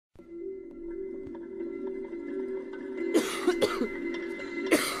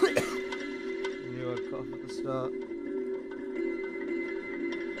start.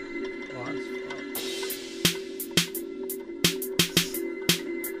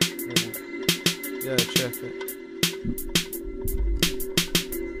 Yeah, check it.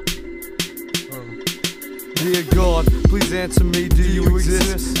 Dear God, please answer me, do you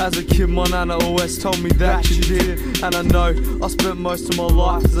exist? As a kid, my nana always told me that you did. And I know I spent most of my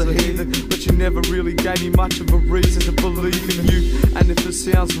life as a heathen, but you never really gave me much of a reason to believe in you. And if it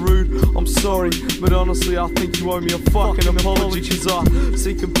sounds rude, I'm sorry, but honestly I think you owe me a fucking apology. Cause I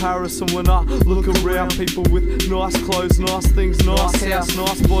see comparison when I look around. People with nice clothes, nice things, nice house,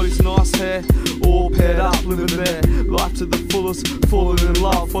 nice bodies, nice hair, all paired up, living their life to the fullest, falling in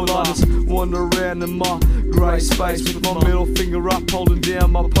love. While I just wander around in my grey space with my middle finger up, holding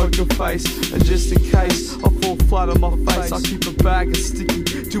down my poker face. And just in case I fall flat on my face, I keep a bag of sticky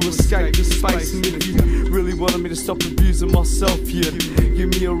to escape the space. And if you really wanted me to stop abusing myself, yeah, give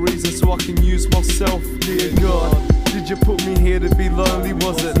me a reason so I can use myself. Dear God, did you put me here to be lonely?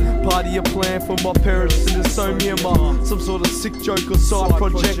 Was it part of your plan for my parents to disown me? Am I some sort of sick joke or side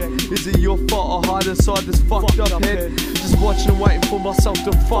project? Is it your fault I hide inside this fucked up head? Just watching and waiting for myself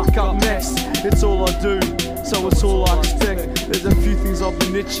to fuck up next. It's all I do, so it's all I expect. There's a few things I've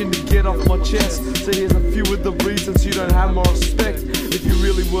been itching to get off my chest, so here's a few of the reasons you don't have my respect. If you're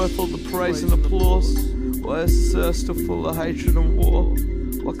really worth all the praise and applause, why is this earth still full of hatred and war?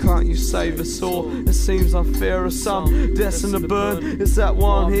 Why can't you save us all? It seems unfair as some destined to burn. Is that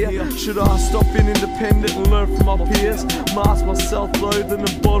why I'm here? Should I stop being independent and learn from my peers? Mask my self-loathing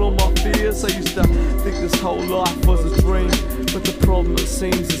and bottle my fears. I used to think this whole life was a dream, but the problem it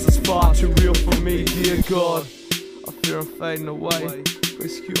seems is it's far too real for me. Dear God, I fear I'm fading away.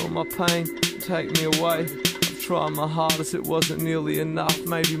 Please cure my pain and take me away. I've tried my hardest, it wasn't nearly enough.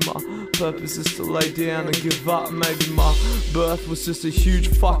 Maybe my purpose is to lay down and give up. Maybe my birth was just a huge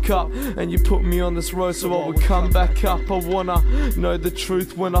fuck up, and you put me on this road so I would come back up. I wanna know the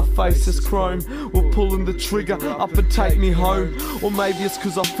truth when I face this chrome. We're pulling the trigger up and take me home. Or maybe it's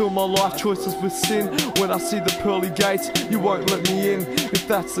cause I fill my life choices with sin. When I see the pearly gates, you won't let me in. If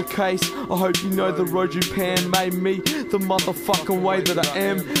that's the case, I hope you know the road you pan made me the motherfucking way that I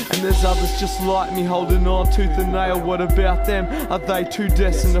am. And there's others just like me holding on tooth and nail. What about them? Are they too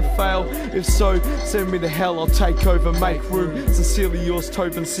destined to fail? If so, send me to hell, I'll take over, make room. Sincerely yours,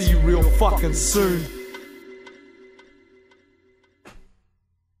 Tobin, see you real fucking soon.